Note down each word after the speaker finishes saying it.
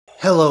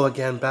Hello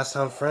again, Basset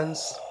Hound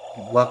Friends.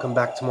 Welcome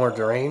back to more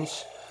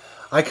Deranged.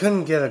 I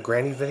couldn't get a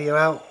granny video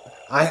out.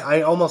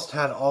 I almost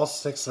had all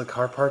 6 of the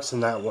car parts in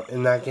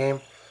that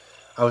game.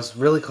 I was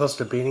really close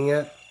to beating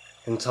it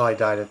until I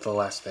died at the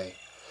last day.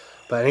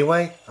 But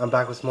anyway, I'm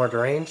back with more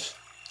Deranged.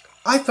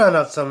 I found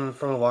out something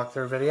from the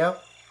walkthrough video.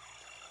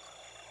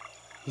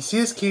 You see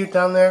this key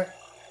down there?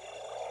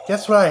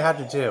 Guess what I had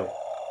to do?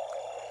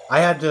 I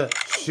had to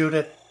shoot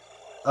it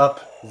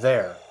up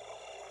there.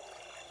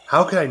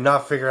 How could I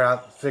not figure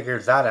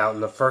that out in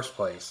the first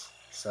place?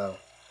 So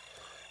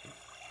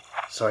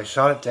I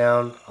shot it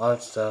down, all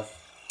that stuff.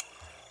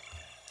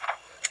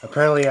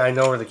 Apparently I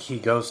know where the key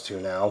goes to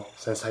now,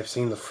 since I've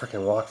seen the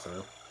frickin'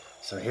 walkthrough.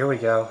 So here we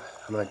go.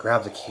 I'm gonna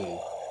grab the key.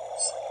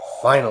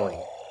 Finally.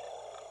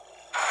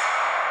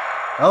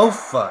 Oh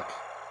fuck.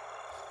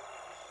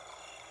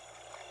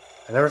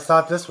 I never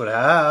thought this would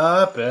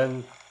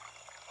happen.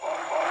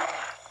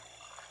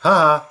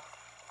 Haha.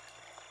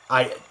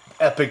 I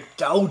epic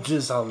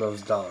dodges on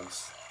those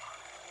dogs.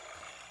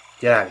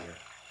 Get out of here.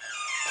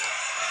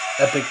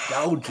 Epic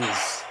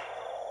dodges.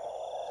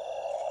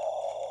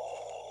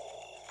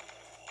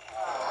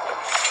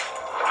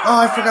 Oh,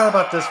 I forgot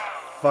about this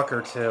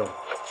fucker too.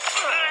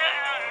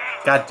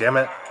 God damn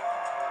it.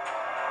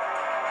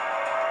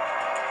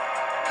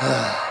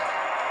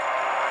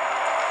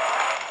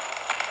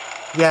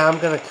 Yeah, I'm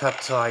gonna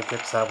cut till I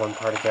get to that one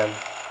part again.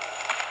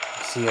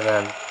 See you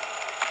then.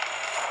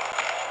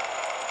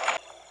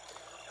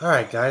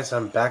 Alright guys,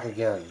 I'm back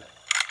again.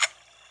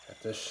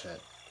 At this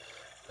shit.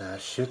 Now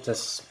shoot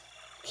this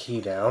key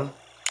down.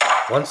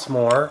 Once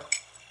more.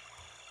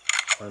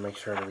 I want to make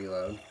sure to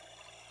reload.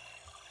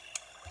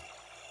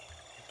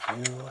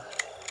 Okay.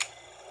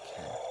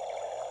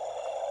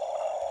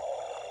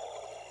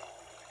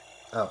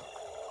 Oh.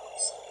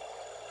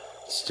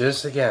 Let's do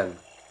this again.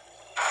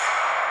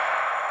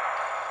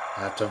 I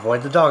have to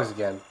avoid the dogs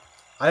again.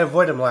 I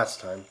avoided them last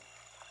time.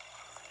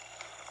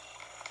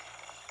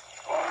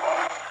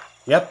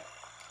 Yep.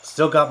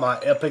 Still got my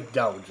epic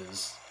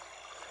dodges.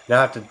 Now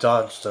I have to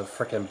dodge the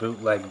frickin'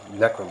 Bootleg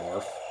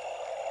Necromorph.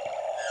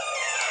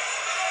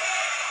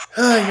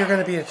 You're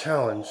gonna be a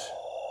challenge.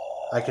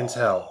 I can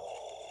tell.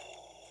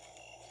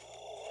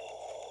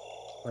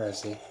 Where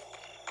is he?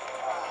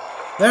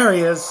 There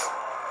he is!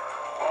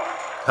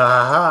 Ha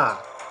ha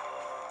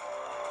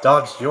ha!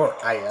 Dodged your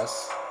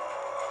ass.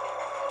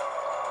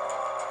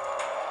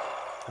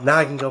 Now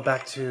I can go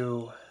back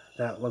to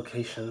that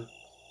location.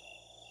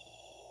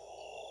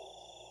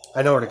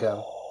 I know where to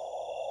go.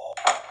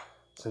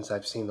 Since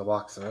I've seen the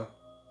walkthrough.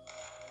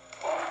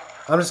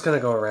 I'm just gonna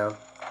go around.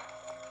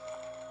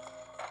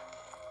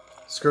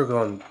 Screw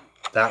going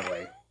that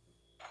way.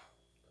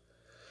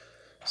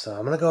 So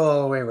I'm gonna go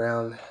all the way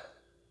around.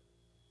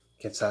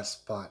 Get to that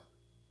spot.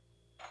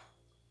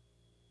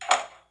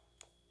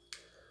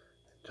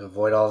 To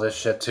avoid all this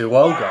shit too.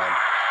 Oh god.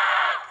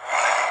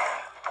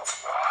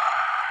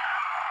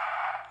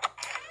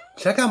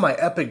 Check out my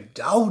epic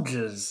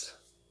dodges.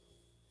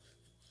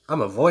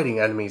 I'm avoiding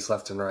enemies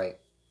left and right.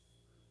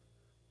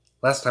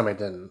 Last time I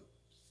didn't.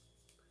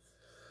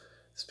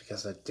 It's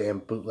because of that damn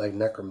Bootleg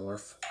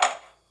Necromorph.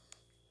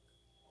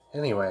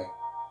 Anyway.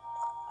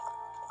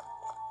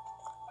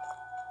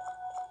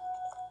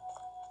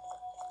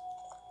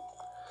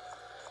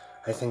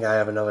 I think I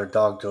have another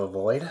dog to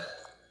avoid.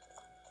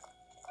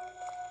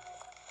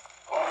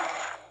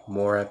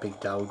 More epic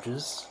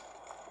dodges.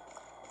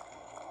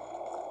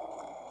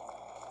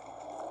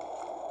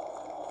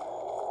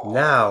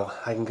 Now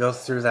I can go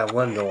through that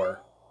one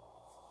door.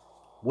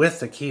 With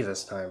the key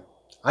this time.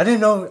 I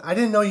didn't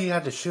know you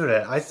had to shoot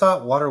it. I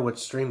thought water would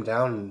stream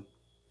down and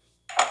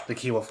the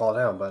key will fall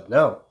down, but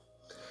no.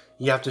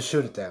 You have to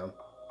shoot it down.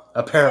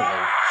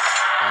 Apparently.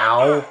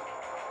 Ow.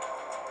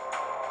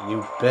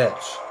 You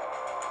bitch.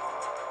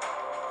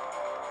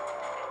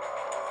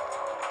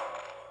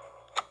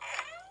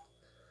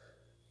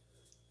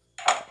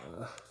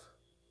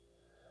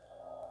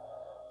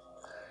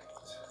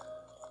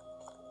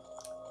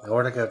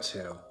 Nowhere to go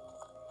to.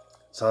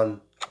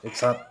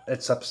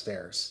 It's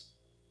upstairs.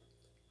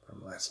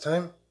 From last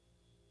time.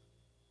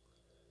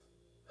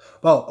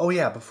 Well, oh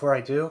yeah, before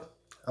I do,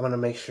 I'm gonna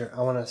make sure,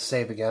 I wanna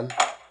save again.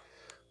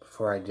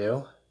 Before I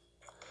do.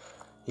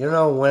 You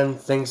know when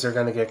things are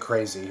gonna get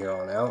crazy here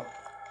on out.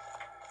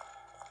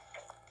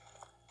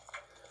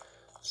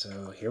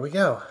 So here we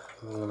go.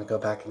 I'm gonna go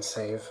back and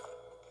save.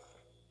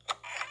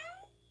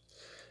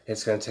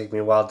 It's gonna take me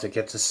a while to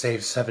get to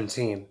save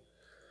 17.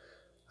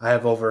 I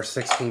have over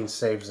 16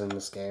 saves in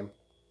this game.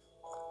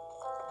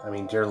 I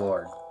mean, dear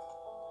Lord.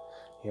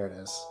 Here it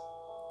is.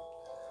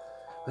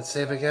 Let's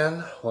save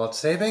again while it's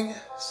saving.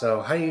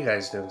 So, how you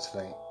guys doing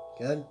tonight?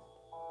 Good?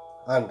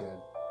 I'm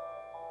good.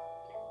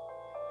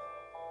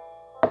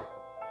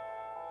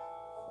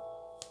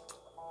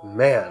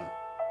 Man.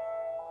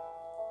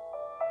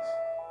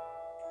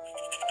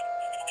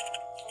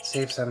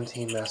 Save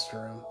 17, Master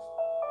Room.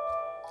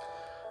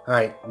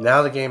 Alright,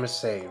 now the game is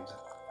saved.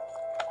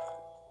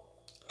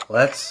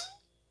 Let's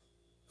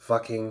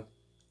fucking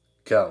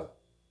go.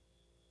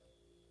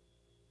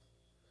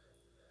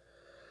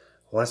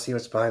 I want to see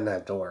what's behind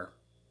that door.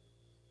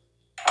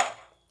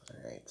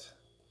 Alright.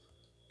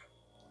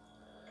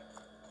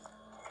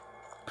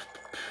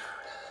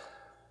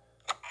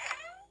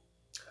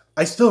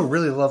 I still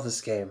really love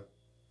this game,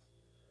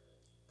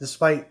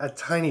 despite a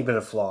tiny bit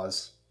of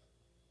flaws.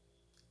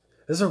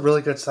 This is a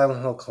really good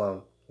Silent Hill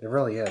clone. It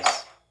really is.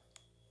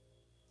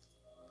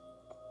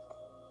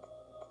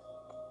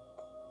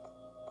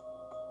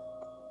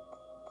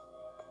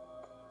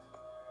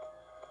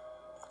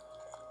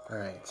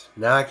 Alright,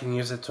 now I can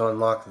use it to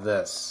unlock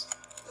this.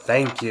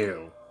 Thank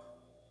you.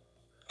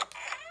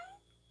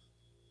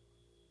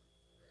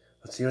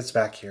 Let's see what's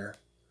back here.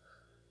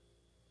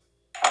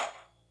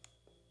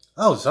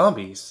 Oh,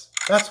 zombies.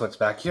 That's what's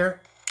back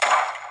here.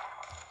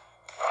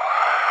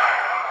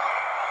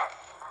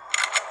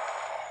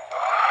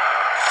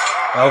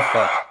 Oh,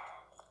 fuck.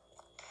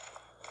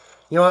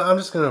 You know what? I'm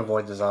just gonna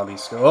avoid the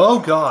zombies. Oh,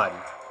 God.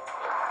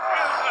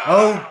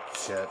 Oh,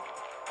 shit.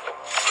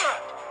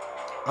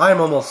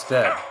 I'm almost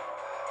dead.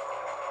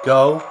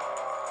 Go.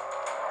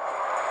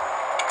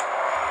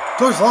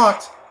 Door's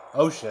locked.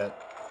 Oh, shit.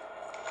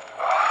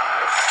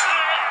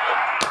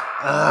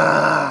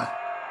 Ah.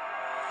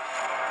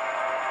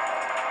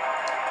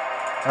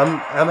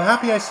 I'm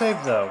happy I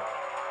saved, though.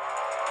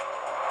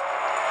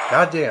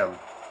 Goddamn.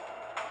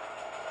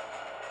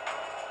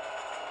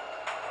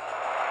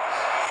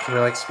 Can we,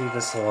 like, speed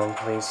this along,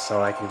 please,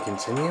 so I can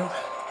continue?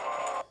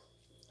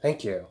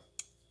 Thank you.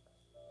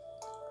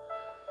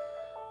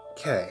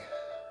 Okay.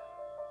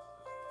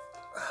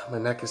 My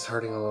neck is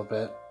hurting a little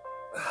bit.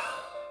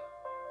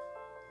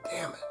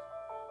 Damn it.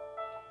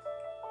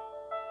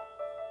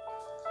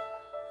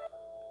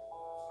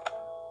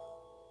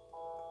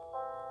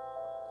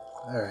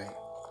 Alright.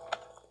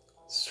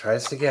 Let's try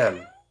this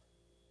again.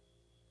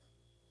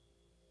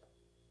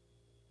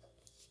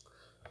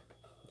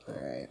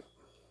 Alright.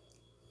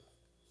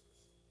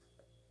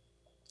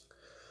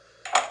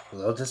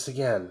 Load this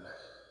again.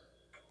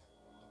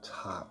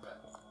 Top.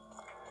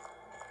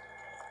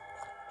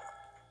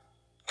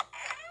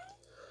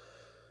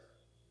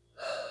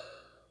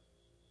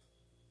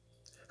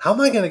 How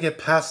am I going to get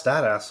past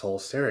that asshole?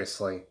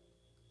 Seriously.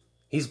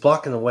 He's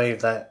blocking the way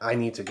that I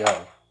need to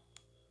go.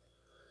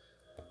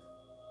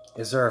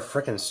 Is there a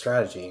frickin'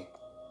 strategy?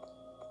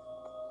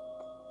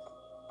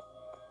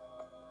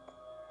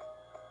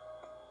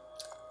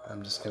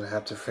 I'm just going to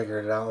have to figure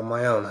it out on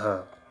my own,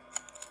 huh?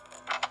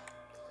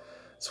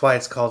 That's why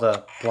it's called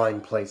a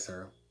blind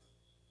playthrough.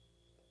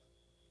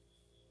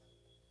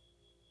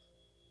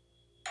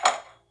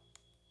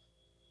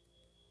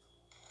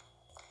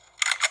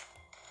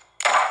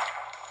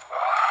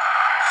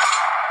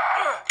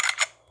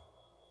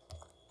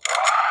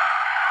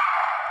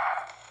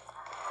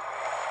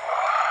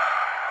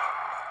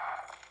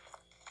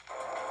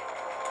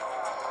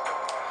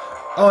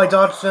 Oh, I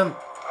dodged him.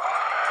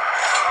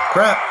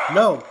 Crap,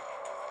 no.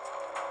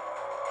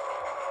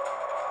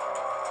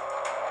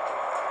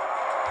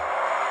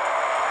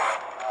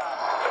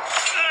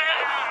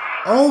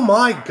 Oh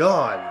my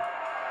god.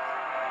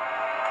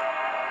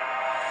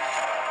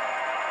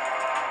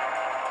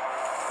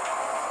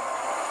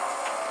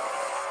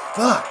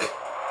 Fuck.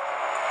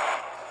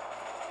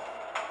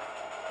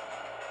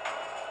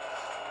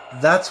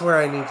 That's where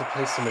I need to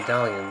place the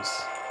medallions.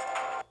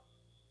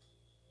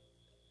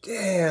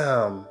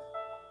 Damn.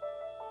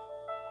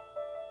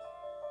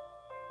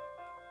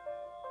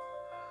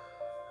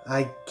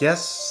 I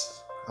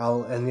guess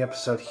I'll end the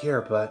episode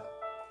here, but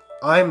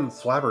I'm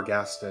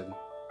flabbergasted.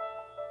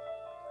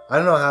 I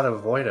don't know how to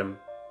avoid him.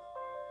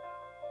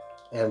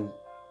 And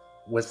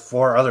with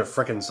 4 other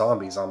frickin'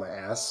 zombies on my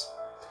ass.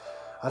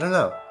 I don't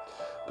know.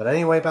 But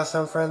anyway, Basset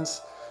Hound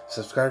Friends,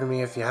 subscribe to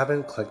me if you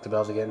haven't. Click the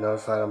bell to get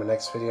notified on my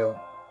next video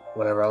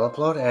whenever I'll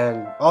upload.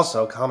 And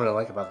also, comment and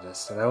like about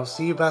this. And I will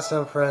see you, Basset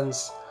Hound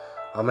Friends,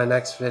 on my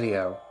next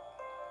video.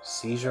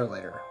 See you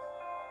later.